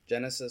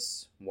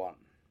Genesis 1.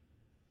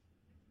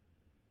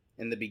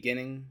 In the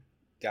beginning,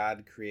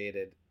 God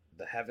created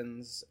the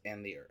heavens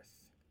and the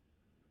earth.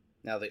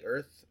 Now the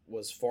earth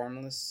was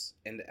formless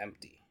and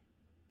empty.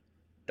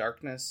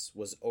 Darkness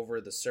was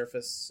over the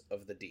surface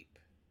of the deep,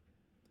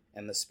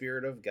 and the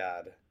Spirit of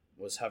God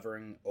was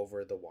hovering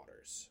over the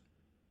waters.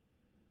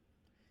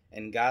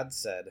 And God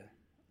said,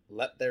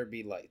 "Let there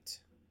be light,"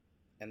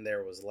 and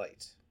there was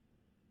light.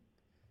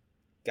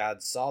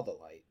 God saw the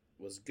light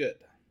was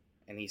good,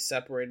 and he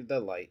separated the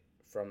light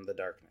from the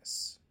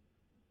darkness.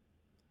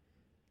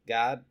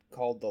 God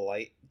called the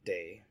light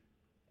day,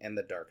 and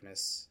the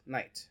darkness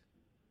night.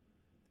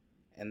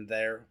 And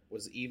there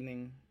was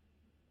evening,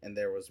 and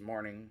there was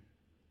morning,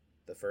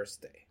 the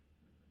first day.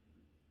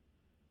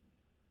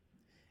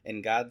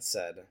 And God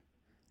said,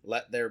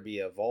 "Let there be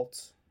a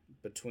vault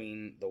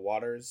between the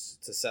waters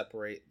to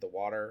separate the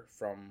water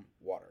from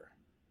water."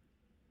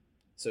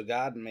 So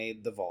God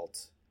made the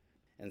vault,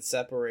 and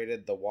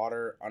separated the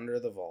water under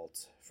the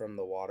vault from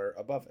the water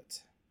above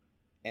it.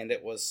 And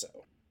it was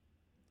so.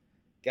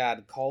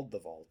 God called the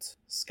vault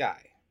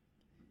sky,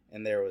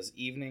 and there was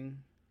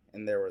evening,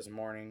 and there was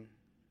morning,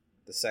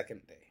 the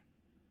second day.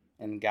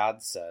 And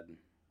God said,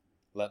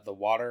 "Let the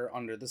water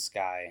under the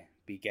sky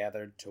be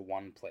gathered to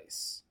one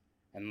place,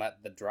 and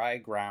let the dry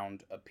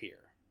ground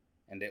appear."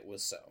 And it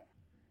was so.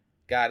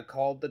 God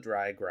called the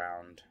dry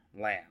ground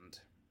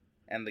land,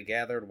 and the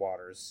gathered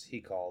waters he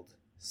called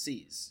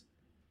seas.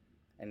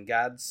 And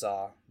God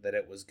saw that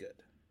it was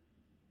good.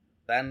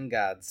 Then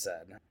God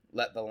said,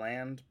 "Let the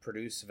land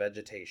produce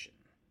vegetation,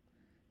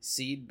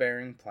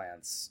 seed-bearing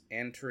plants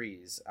and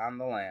trees on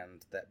the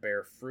land that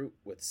bear fruit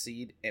with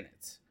seed in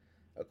it,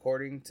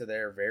 according to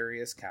their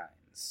various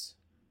kinds."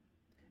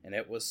 And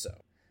it was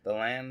so. The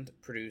land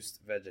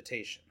produced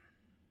vegetation,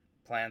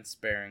 plants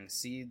bearing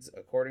seeds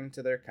according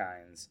to their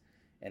kinds,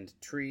 and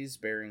trees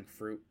bearing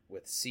fruit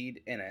with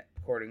seed in it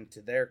according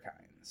to their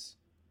kinds.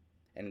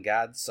 And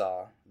God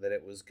saw that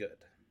it was good.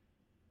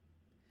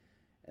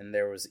 And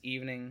there was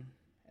evening,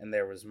 and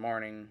there was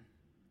morning,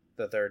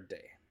 the third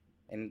day.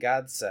 And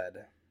God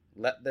said,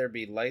 "Let there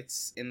be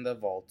lights in the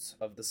vault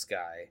of the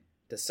sky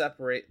to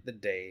separate the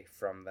day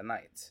from the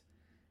night,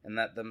 and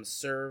let them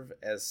serve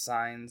as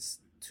signs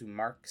to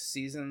mark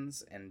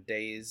seasons and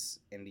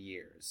days and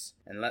years.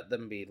 And let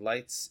them be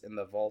lights in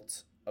the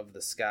vault of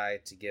the sky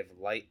to give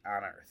light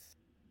on earth."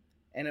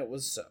 And it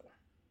was so.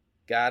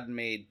 God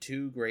made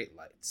two great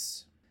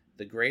lights,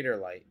 the greater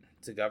light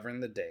to govern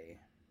the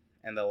day,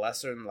 and the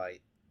lesser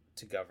light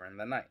to govern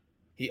the night.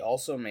 He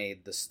also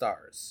made the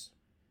stars.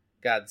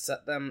 God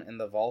set them in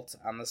the vault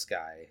on the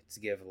sky to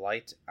give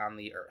light on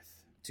the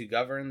earth, to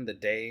govern the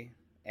day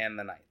and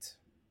the night,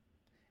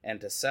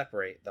 and to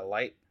separate the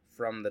light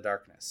from the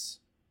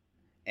darkness.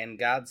 And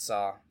God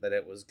saw that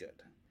it was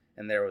good.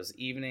 And there was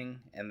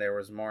evening, and there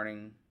was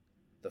morning,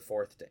 the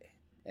fourth day.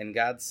 And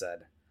God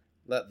said,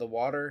 "Let the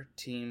water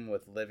teem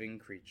with living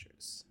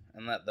creatures,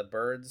 and let the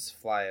birds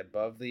fly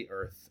above the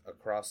earth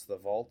across the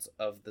vault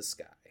of the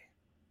sky."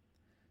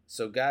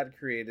 So God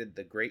created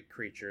the great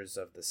creatures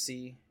of the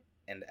sea,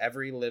 and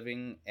every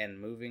living and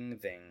moving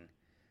thing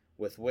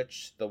with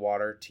which the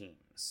water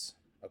teems,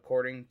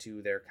 according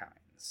to their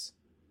kinds,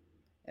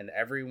 and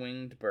every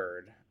winged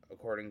bird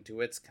according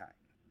to its kind.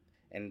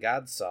 And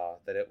God saw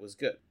that it was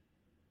good.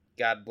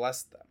 God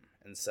blessed them,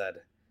 and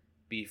said,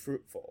 "Be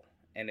fruitful,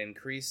 and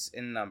increase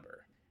in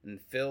number,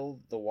 and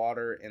fill the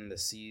water in the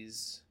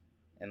seas,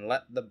 and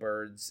let the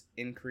birds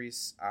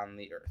increase on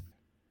the earth."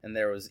 And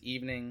there was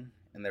evening,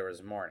 and there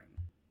was morning,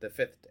 the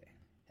fifth day.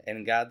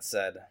 And God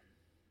said,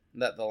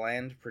 "Let the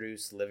land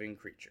produce living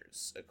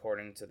creatures,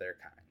 according to their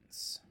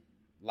kinds,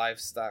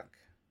 livestock,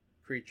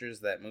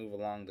 creatures that move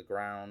along the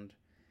ground,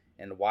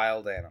 and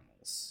wild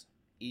animals,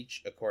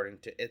 each according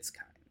to its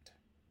kind."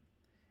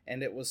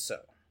 And it was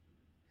so.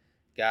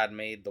 God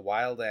made the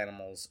wild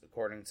animals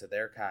according to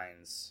their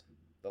kinds,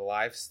 the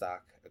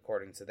livestock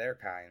according to their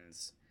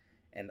kinds,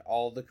 and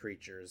all the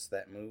creatures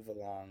that move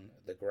along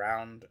the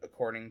ground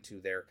according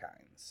to their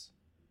kinds.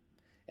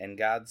 And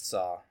God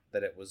saw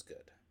that it was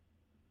good.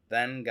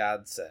 Then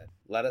God said,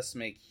 "Let us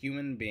make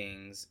human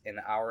beings in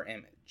our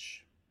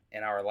image,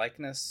 in our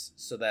likeness,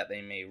 so that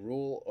they may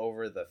rule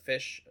over the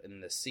fish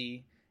in the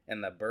sea,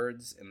 and the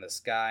birds in the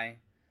sky,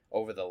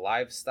 over the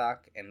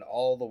livestock and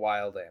all the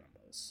wild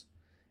animals,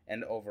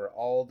 and over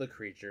all the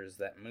creatures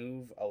that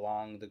move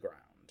along the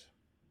ground."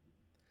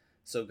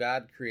 So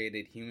God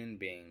created human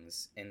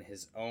beings in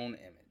his own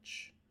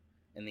image.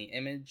 In the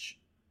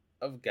image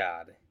of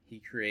God he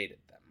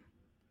created them.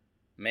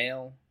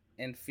 Male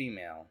and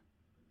female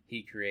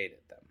he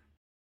created them.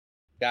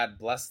 God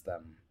blessed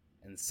them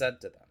and said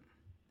to them,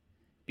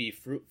 "Be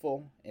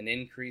fruitful and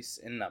increase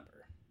in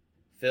number.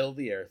 Fill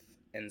the earth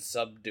and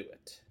subdue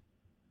it.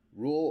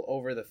 Rule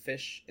over the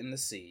fish in the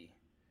sea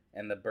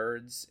and the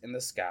birds in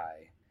the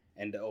sky,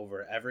 and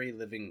over every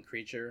living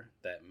creature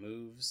that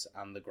moves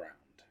on the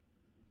ground."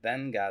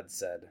 Then God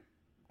said,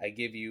 "I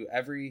give you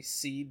every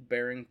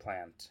seed-bearing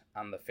plant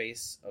on the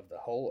face of the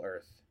whole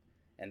earth,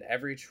 and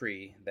every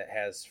tree that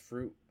has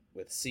fruit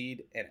with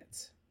seed in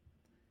it.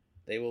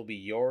 They will be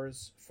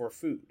yours for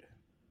food,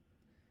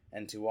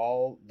 and to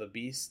all the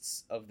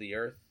beasts of the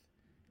earth,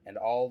 and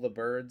all the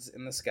birds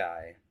in the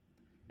sky,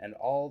 and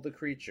all the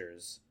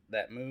creatures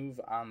that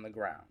move on the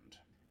ground,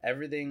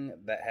 everything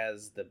that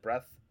has the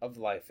breath of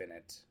life in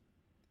it.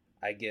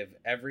 I give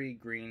every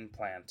green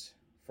plant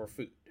for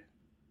food.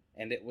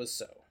 And it was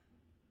so.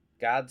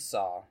 God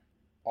saw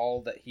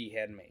all that he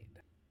had made,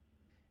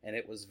 and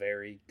it was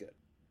very good.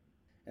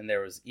 And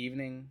there was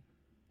evening,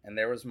 and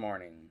there was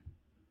morning,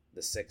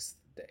 the sixth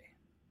day.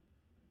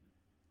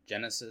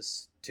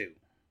 Genesis 2.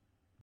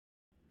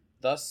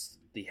 Thus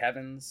the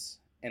heavens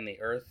and the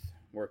earth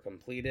were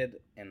completed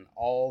in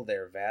all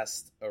their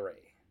vast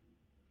array.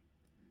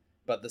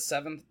 But the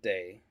seventh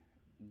day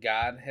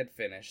God had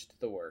finished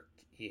the work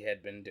he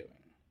had been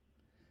doing.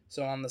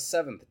 So on the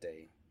seventh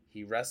day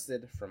he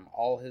rested from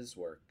all his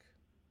work.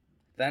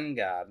 Then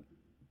God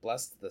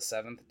blessed the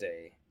seventh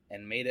day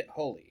and made it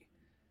holy,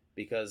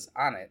 because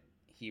on it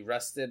he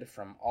rested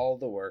from all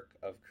the work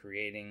of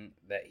creating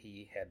that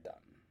he had done.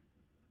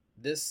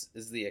 This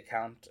is the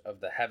account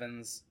of the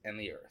heavens and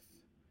the earth,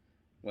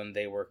 when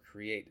they were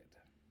created,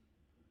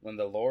 when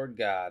the Lord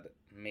God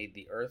made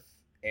the earth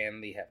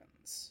and the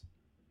heavens.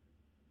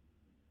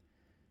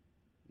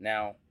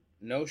 Now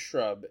no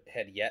shrub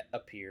had yet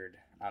appeared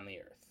on the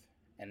earth,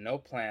 and no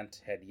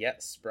plant had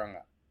yet sprung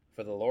up,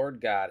 for the Lord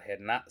God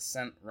had not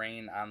sent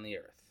rain on the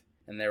earth,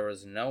 and there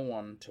was no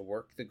one to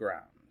work the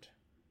ground.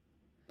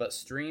 But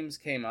streams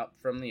came up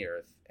from the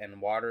earth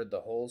and watered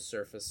the whole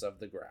surface of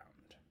the ground.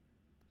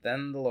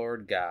 Then the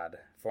Lord God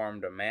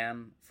formed a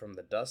man from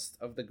the dust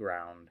of the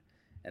ground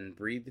and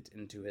breathed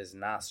into his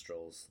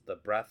nostrils the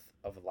breath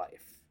of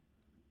life,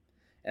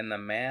 and the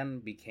man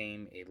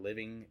became a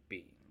living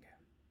being.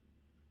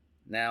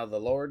 Now the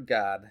Lord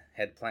God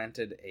had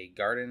planted a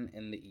garden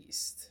in the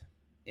east,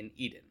 in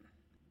Eden,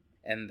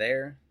 and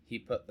there he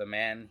put the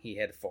man he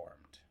had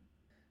formed.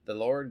 The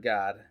Lord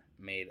God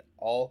made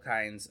all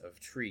kinds of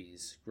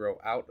trees grow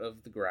out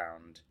of the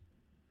ground,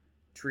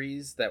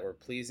 trees that were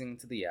pleasing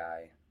to the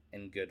eye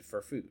and good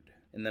for food.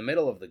 In the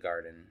middle of the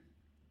garden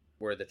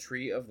were the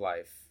tree of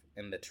life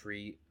and the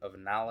tree of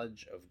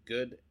knowledge of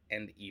good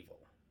and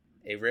evil.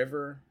 A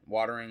river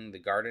watering the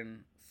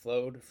garden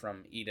flowed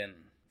from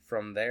Eden.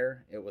 From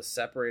there it was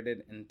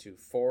separated into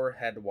 4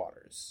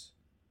 headwaters.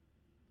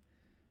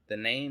 The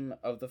name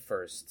of the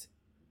first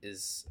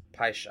is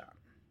Pishon.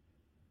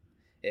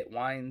 It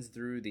winds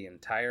through the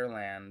entire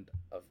land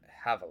of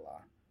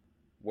Havilah,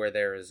 where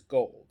there is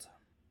gold.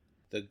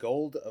 The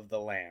gold of the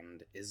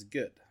land is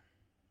good.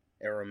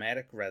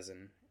 Aromatic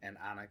resin and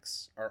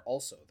onyx are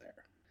also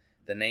there.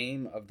 The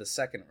name of the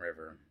second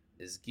river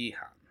is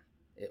Gihon.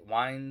 It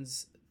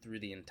winds through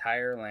the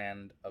entire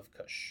land of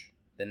Cush.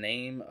 The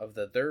name of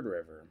the third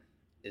river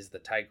is the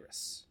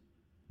Tigris.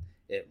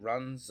 It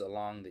runs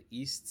along the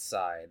east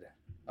side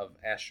of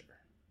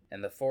Asher.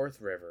 And the fourth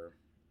river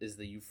is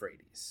the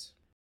Euphrates.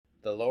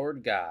 The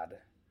Lord God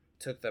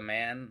took the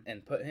man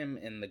and put him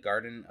in the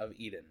Garden of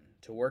Eden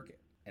to work it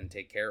and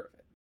take care of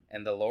it.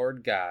 And the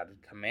Lord God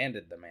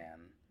commanded the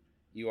man,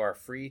 "You are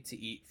free to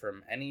eat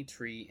from any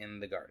tree in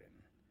the garden,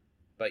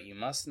 but you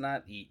must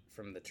not eat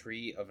from the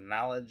tree of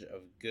knowledge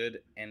of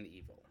good and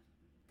evil,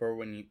 for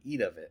when you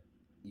eat of it,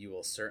 you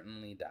will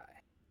certainly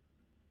die."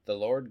 The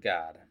Lord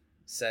God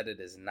said, "It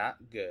is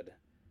not good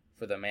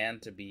for the man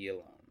to be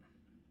alone.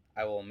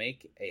 I will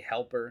make a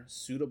helper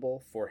suitable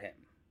for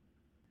him."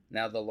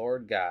 Now the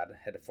Lord God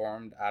had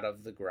formed out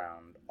of the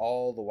ground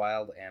all the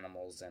wild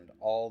animals and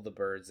all the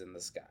birds in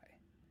the sky.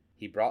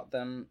 He brought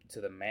them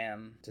to the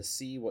man to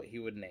see what he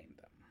would name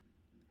them.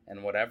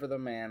 And whatever the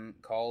man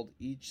called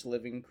each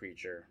living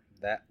creature,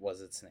 that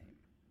was its name.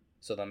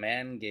 So the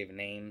man gave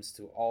names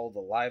to all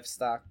the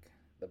livestock,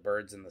 the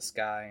birds in the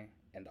sky,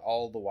 and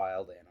all the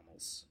wild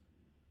animals.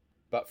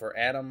 But for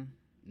Adam,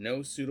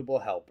 no suitable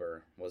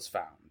helper was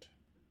found.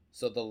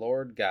 So the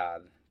Lord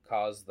God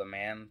caused the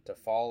man to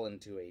fall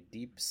into a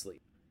deep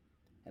sleep.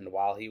 And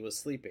while he was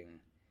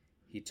sleeping,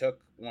 he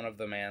took one of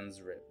the man's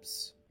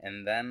ribs,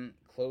 and then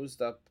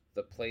closed up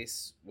the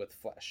place with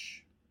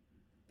flesh.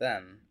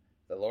 Then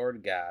the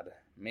Lord God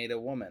made a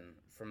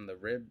woman from the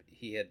rib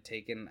he had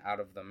taken out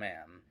of the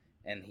man,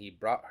 and he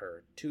brought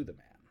her to the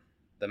man.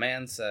 The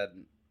man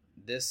said,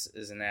 "This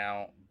is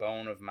now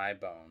bone of my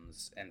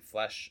bones and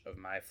flesh of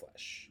my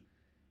flesh.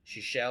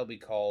 She shall be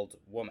called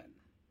woman,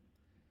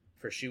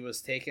 for she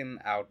was taken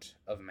out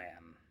of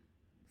man.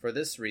 For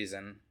this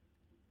reason,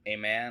 a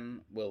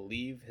man will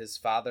leave his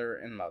father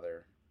and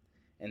mother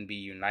and be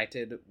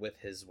united with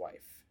his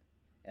wife,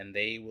 and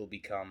they will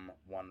become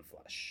one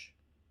flesh."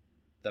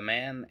 The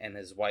man and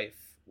his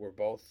wife were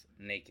both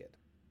naked,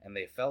 and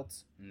they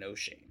felt no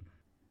shame.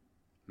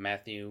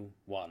 Matthew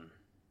 1.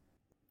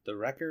 The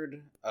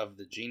record of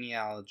the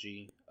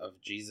genealogy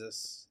of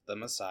Jesus, the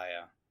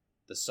Messiah,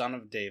 the son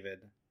of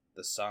David,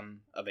 the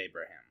son of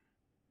Abraham.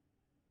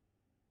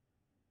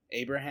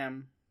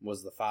 Abraham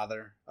was the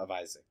father of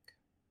Isaac,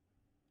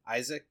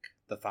 Isaac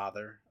the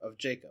father of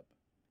Jacob,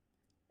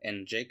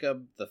 and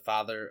Jacob the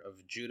father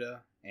of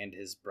Judah and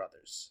his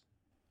brothers.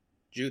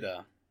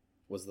 Judah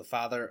was the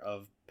father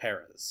of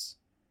Perez,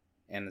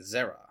 and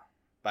Zerah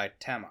by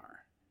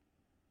Tamar.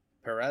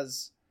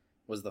 Perez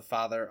was the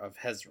father of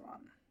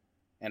Hezron,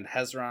 and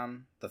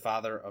Hezron the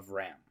father of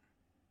Ram.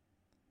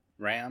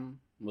 Ram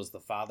was the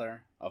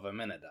father of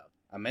Amminadab,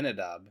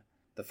 Amminadab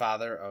the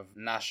father of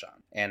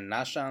Nahshon, and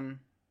Nahshon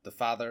the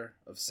father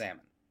of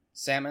Salmon.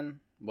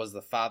 Salmon was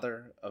the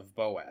father of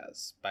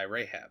Boaz by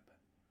Rahab.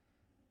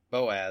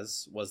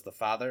 Boaz was the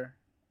father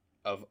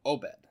of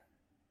Obed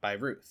by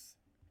Ruth,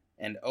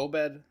 and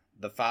Obed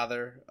the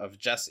father of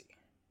Jesse.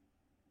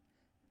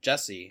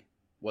 Jesse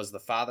was the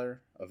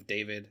father of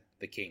David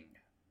the king.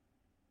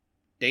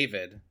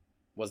 David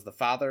was the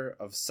father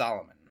of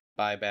Solomon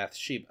by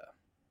Bathsheba,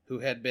 who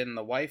had been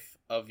the wife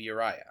of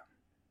Uriah.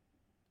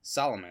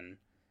 Solomon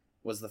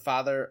was the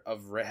father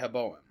of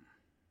Rehoboam,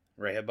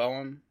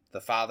 Rehoboam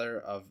the father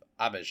of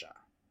Abijah,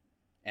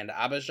 and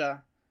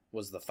Abijah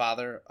was the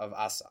father of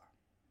Asa.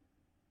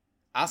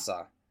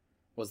 Asa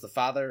was the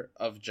father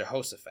of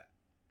Jehoshaphat,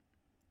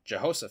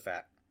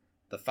 Jehoshaphat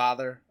the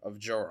father of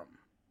Joram,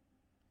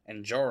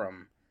 and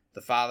Joram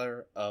the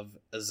father of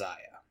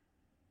Uzziah.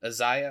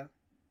 Uzziah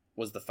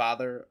was the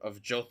father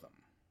of Jotham,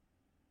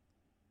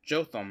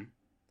 Jotham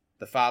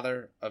the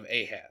father of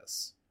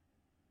Ahaz,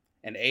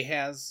 and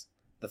Ahaz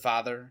the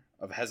father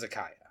of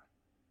Hezekiah.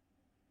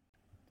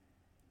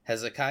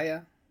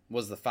 Hezekiah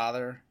was the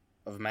father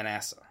of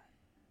Manasseh,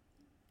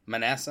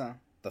 Manasseh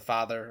the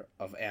father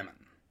of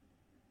Ammon,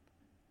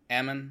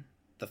 Ammon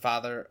the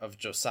father of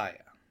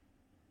Josiah.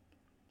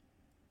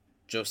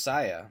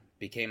 Josiah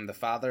became the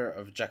father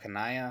of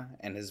Jeconiah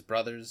and his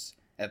brothers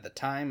at the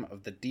time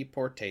of the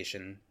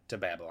deportation to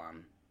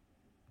Babylon.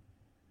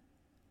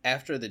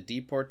 After the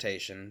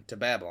deportation to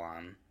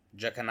Babylon,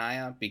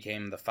 Jeconiah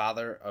became the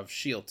father of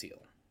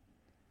Shealtiel,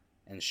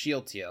 and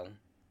Shealtiel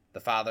the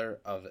father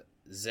of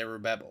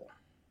Zerubbabel.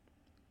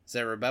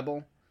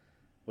 Zerubbabel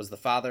was the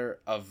father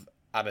of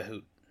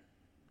Abihud,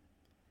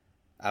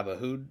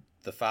 Abihud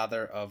the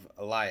father of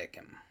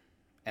Eliakim,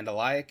 and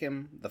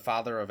Eliakim the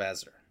father of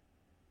Azar.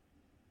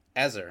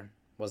 Azar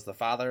was the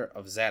father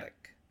of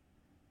Zadok,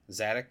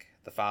 Zadok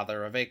the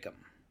father of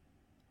Achim,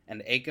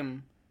 and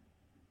Achim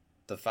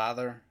the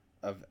father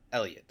of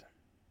Eliud.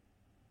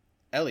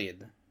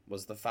 Eliud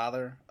was the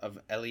father of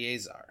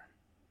Eleazar,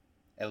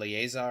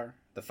 Eleazar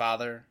the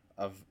father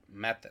of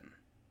Matthan,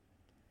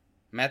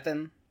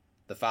 Matthan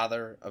the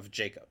father of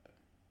Jacob.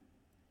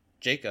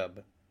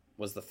 Jacob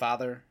was the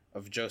father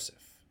of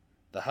Joseph,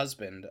 the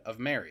husband of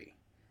Mary,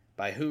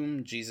 by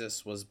whom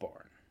Jesus was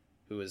born,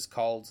 who is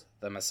called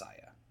the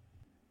Messiah.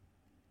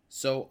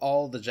 So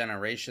all the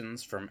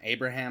generations from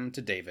Abraham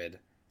to David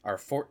are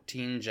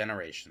 14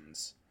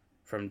 generations.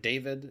 From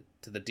David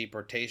to the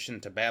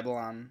deportation to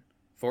Babylon,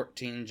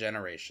 14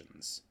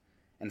 generations.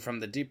 And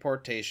from the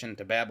deportation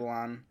to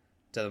Babylon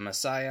to the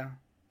Messiah,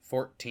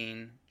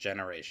 14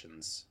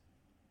 generations.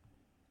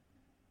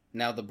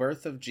 Now the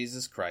birth of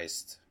Jesus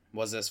Christ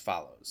was as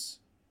follows.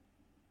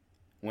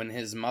 When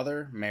his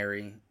mother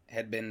Mary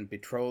had been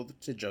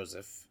betrothed to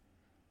Joseph,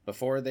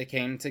 before they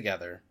came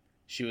together,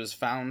 she was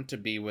found to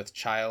be with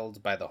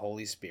child by the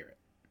Holy Spirit.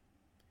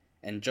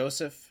 And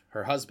Joseph,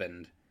 her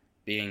husband,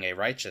 being a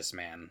righteous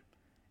man,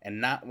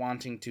 and not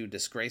wanting to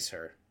disgrace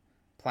her,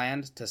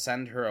 planned to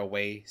send her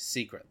away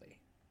secretly.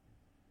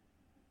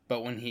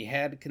 But when he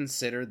had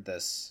considered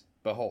this,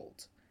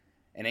 behold,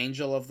 an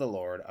angel of the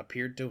Lord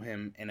appeared to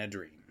him in a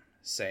dream,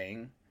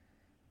 saying,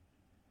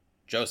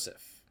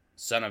 Joseph,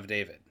 son of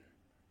David,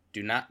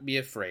 do not be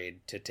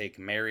afraid to take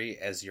Mary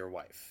as your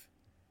wife.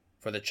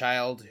 For the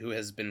child who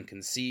has been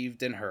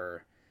conceived in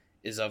her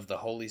is of the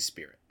Holy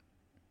Spirit.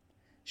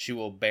 She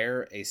will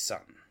bear a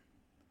son,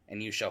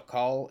 and you shall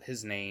call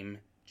his name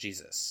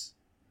Jesus,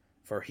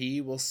 for he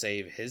will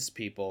save his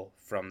people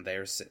from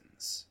their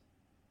sins.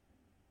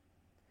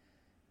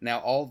 Now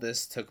all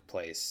this took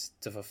place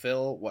to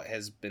fulfill what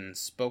has been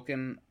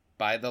spoken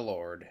by the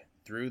Lord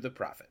through the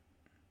prophet.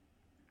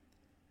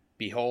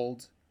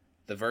 Behold,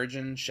 the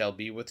virgin shall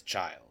be with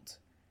child,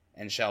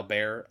 and shall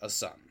bear a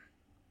son.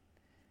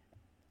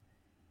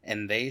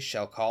 And they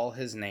shall call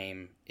his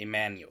name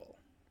Emmanuel,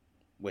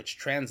 which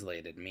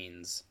translated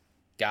means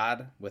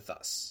God with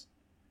us.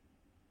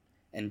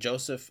 And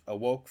Joseph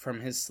awoke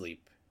from his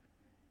sleep,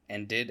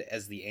 and did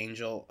as the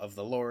angel of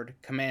the Lord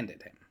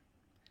commanded him,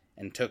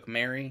 and took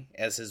Mary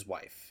as his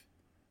wife,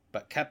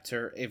 but kept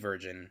her a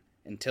virgin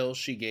until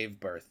she gave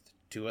birth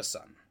to a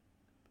son.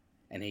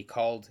 And he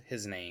called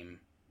his name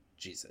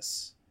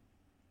Jesus.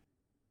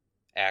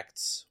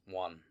 Acts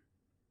 1.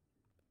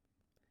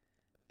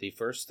 The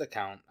first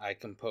account I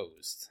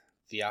composed,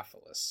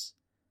 Theophilus,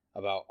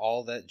 about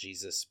all that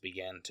Jesus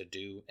began to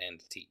do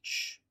and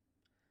teach,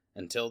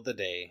 until the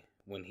day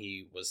when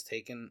he was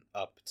taken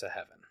up to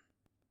heaven,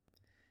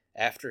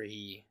 after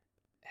he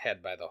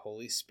had by the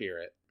Holy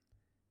Spirit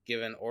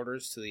given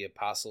orders to the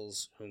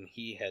apostles whom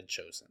he had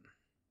chosen.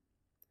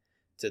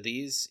 To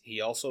these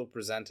he also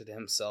presented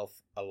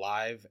himself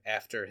alive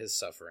after his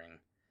suffering,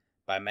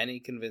 by many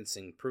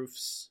convincing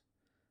proofs,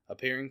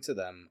 appearing to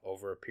them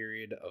over a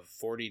period of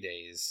 40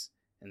 days,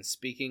 and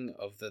speaking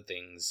of the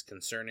things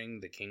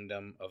concerning the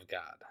kingdom of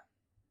God.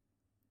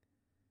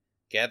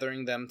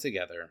 Gathering them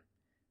together,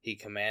 he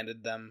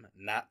commanded them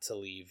not to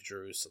leave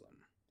Jerusalem,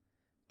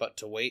 but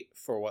to wait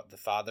for what the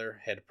Father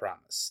had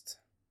promised,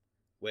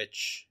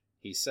 which,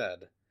 he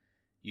said,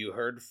 you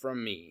heard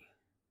from me.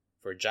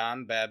 For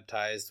John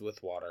baptized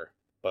with water,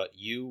 but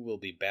you will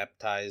be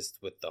baptized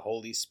with the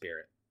Holy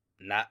Spirit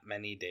not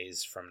many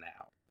days from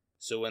now.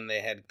 So when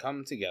they had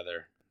come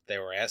together, they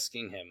were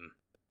asking him,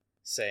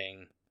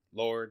 saying,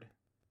 Lord,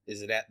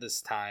 is it at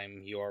this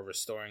time you are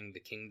restoring the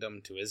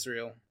kingdom to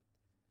Israel?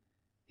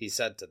 He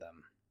said to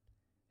them,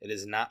 It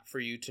is not for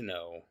you to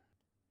know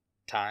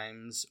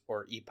times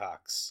or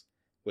epochs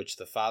which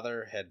the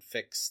Father had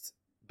fixed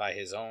by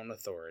his own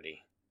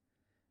authority,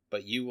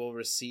 but you will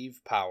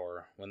receive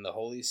power when the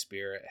Holy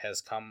Spirit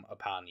has come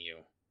upon you,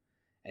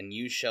 and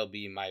you shall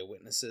be my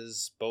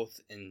witnesses both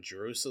in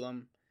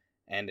Jerusalem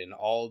and in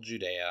all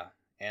Judea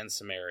and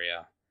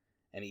Samaria,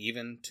 and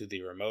even to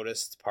the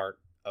remotest part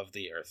of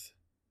the earth.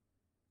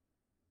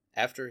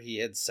 After he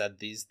had said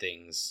these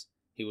things,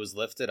 he was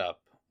lifted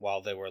up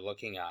while they were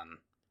looking on,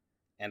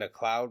 and a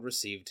cloud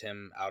received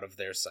him out of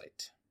their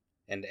sight.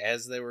 And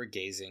as they were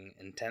gazing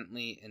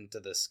intently into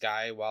the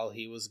sky while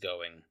he was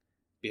going,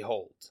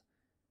 behold,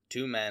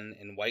 2 men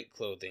in white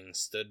clothing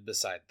stood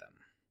beside them.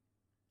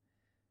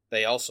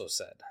 They also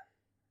said,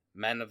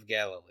 Men of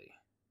Galilee,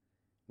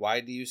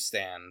 why do you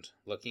stand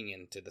looking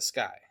into the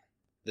sky?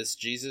 This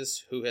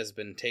Jesus who has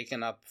been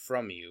taken up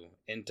from you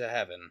into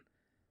heaven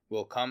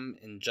will come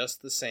in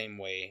just the same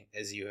way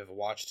as you have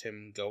watched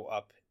him go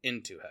up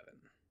into heaven.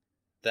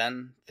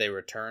 Then they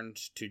returned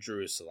to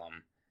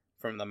Jerusalem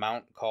from the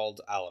mount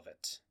called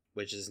Olivet,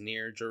 which is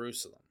near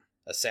Jerusalem,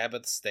 a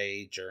Sabbath's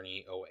day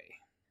journey away.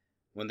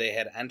 When they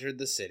had entered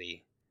the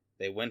city,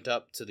 they went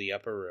up to the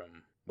upper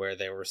room where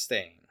they were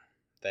staying,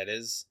 that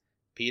is,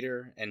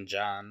 Peter and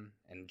John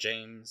and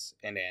James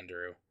and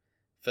Andrew,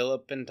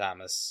 Philip and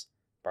Thomas,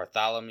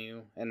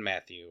 Bartholomew and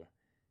Matthew,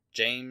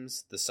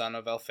 James the son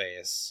of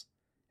Alphaeus,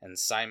 and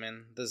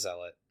Simon the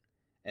Zealot,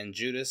 and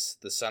Judas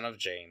the son of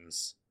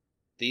James.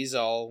 These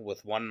all,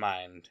 with one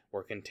mind,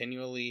 were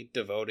continually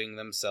devoting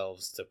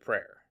themselves to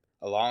prayer,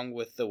 along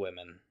with the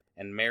women,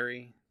 and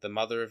Mary, the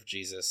mother of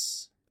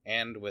Jesus,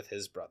 and with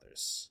his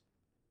brothers.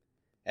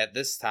 At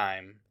this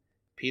time,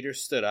 Peter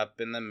stood up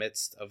in the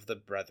midst of the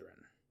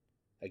brethren.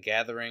 A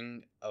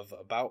gathering of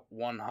about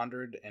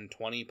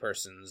 120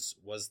 persons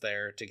was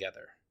there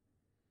together,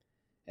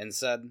 and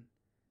said,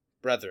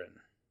 Brethren,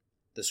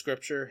 the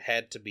scripture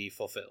had to be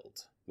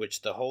fulfilled,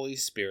 which the Holy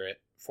Spirit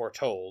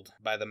foretold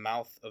by the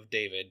mouth of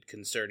David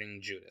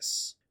concerning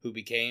Judas, who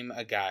became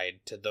a guide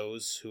to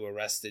those who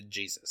arrested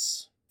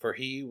Jesus. For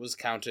he was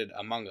counted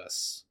among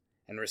us,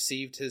 and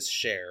received his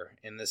share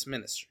in this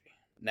ministry.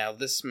 Now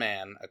this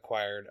man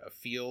acquired a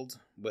field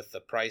with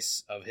the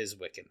price of his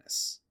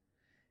wickedness,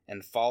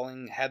 and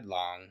falling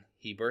headlong,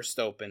 he burst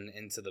open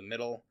into the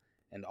middle,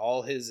 and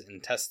all his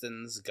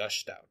intestines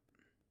gushed out.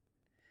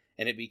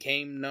 And it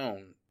became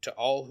known to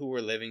all who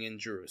were living in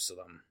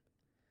Jerusalem,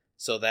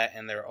 so that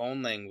in their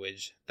own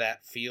language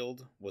that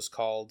field was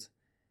called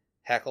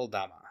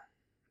Hakeldama,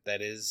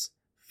 that is,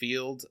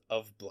 field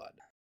of blood.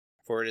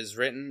 For it is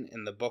written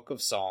in the book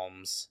of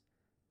Psalms,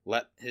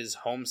 Let his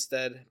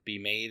homestead be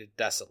made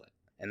desolate,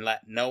 and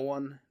let no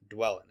one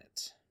dwell in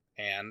it,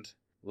 and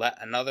let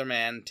another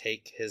man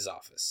take his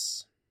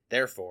office.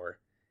 Therefore,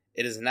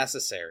 it is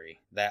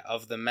necessary that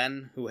of the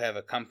men who have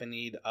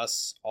accompanied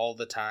us all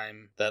the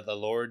time that the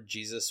Lord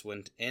Jesus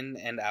went in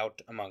and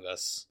out among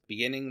us,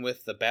 beginning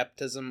with the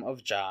baptism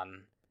of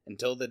John,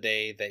 until the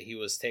day that he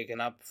was taken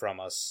up from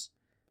us,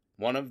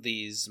 one of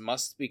these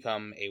must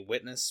become a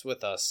witness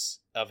with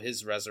us of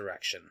his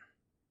resurrection.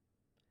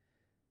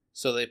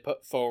 So they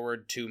put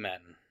forward 2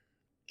 men,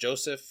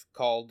 Joseph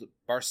called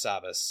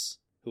Barsabbas,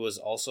 who was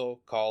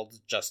also called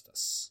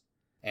Justus,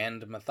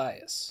 and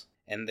Matthias.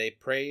 And they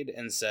prayed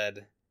and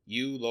said,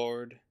 You,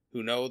 Lord,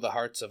 who know the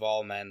hearts of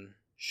all men,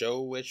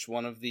 show which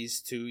one of these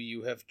 2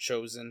 you have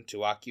chosen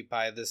to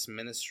occupy this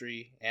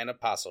ministry and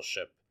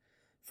apostleship,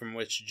 from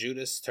which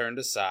Judas turned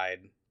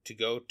aside to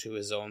go to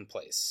his own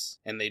place.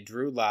 And they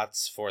drew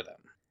lots for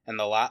them, and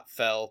the lot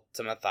fell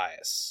to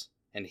Matthias,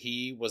 and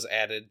he was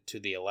added to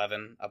the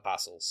 11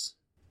 apostles.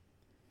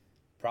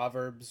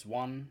 Proverbs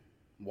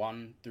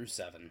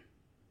 1:1-7.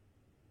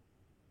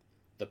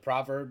 The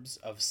Proverbs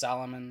of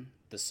Solomon,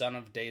 the son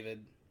of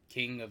David,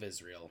 king of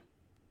Israel.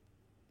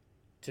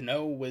 To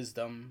know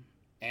wisdom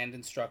and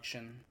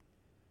instruction,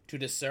 to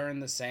discern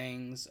the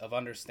sayings of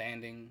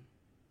understanding,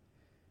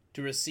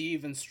 to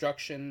receive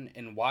instruction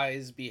in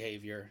wise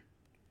behavior,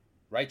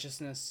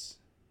 righteousness,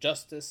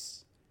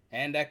 justice,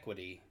 and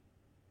equity,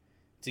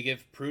 to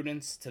give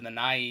prudence to the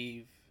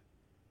naive,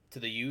 to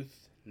the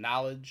youth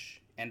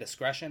knowledge and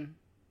discretion.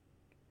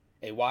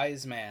 A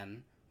wise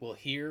man will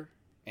hear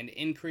and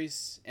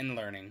increase in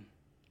learning,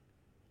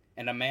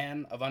 and a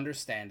man of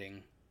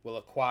understanding will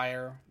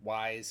acquire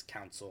wise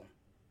counsel.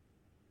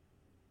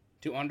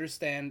 To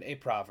understand a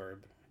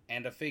proverb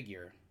and a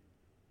figure,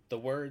 the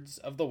words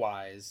of the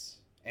wise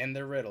and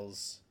their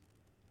riddles,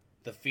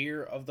 the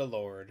fear of the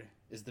Lord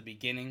is the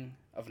beginning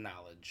of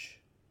knowledge.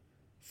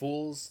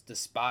 Fools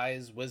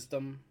despise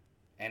wisdom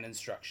and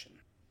instruction.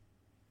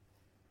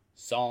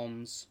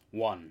 Psalms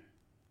 1.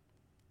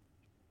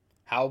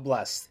 How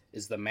blessed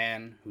is the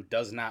man who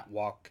does not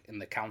walk in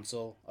the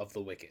counsel of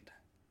the wicked,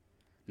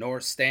 nor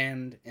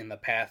stand in the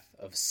path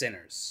of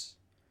sinners,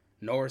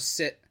 nor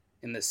sit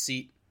in the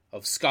seat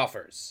of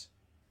scoffers.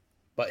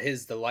 But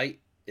his delight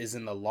is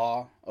in the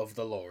law of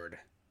the Lord,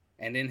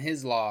 and in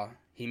his law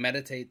he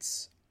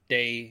meditates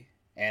day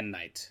and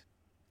night.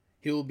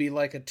 He will be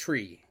like a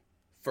tree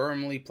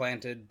firmly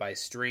planted by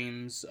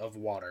streams of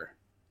water,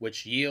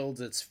 which yields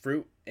its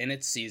fruit in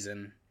its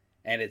season,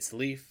 and its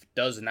leaf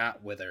does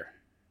not wither.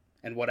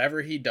 And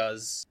whatever he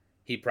does,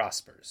 he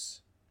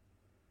prospers.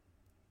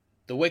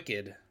 The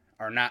wicked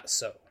are not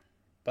so,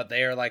 but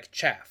they are like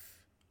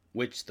chaff,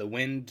 which the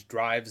wind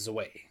drives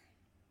away.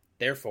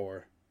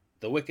 Therefore,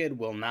 the wicked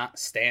will not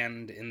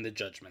stand in the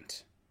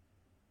judgment,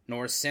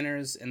 nor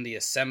sinners in the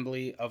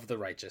assembly of the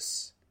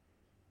righteous.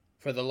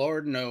 For the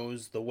Lord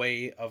knows the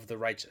way of the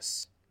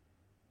righteous,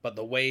 but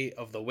the way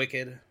of the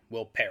wicked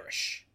will perish.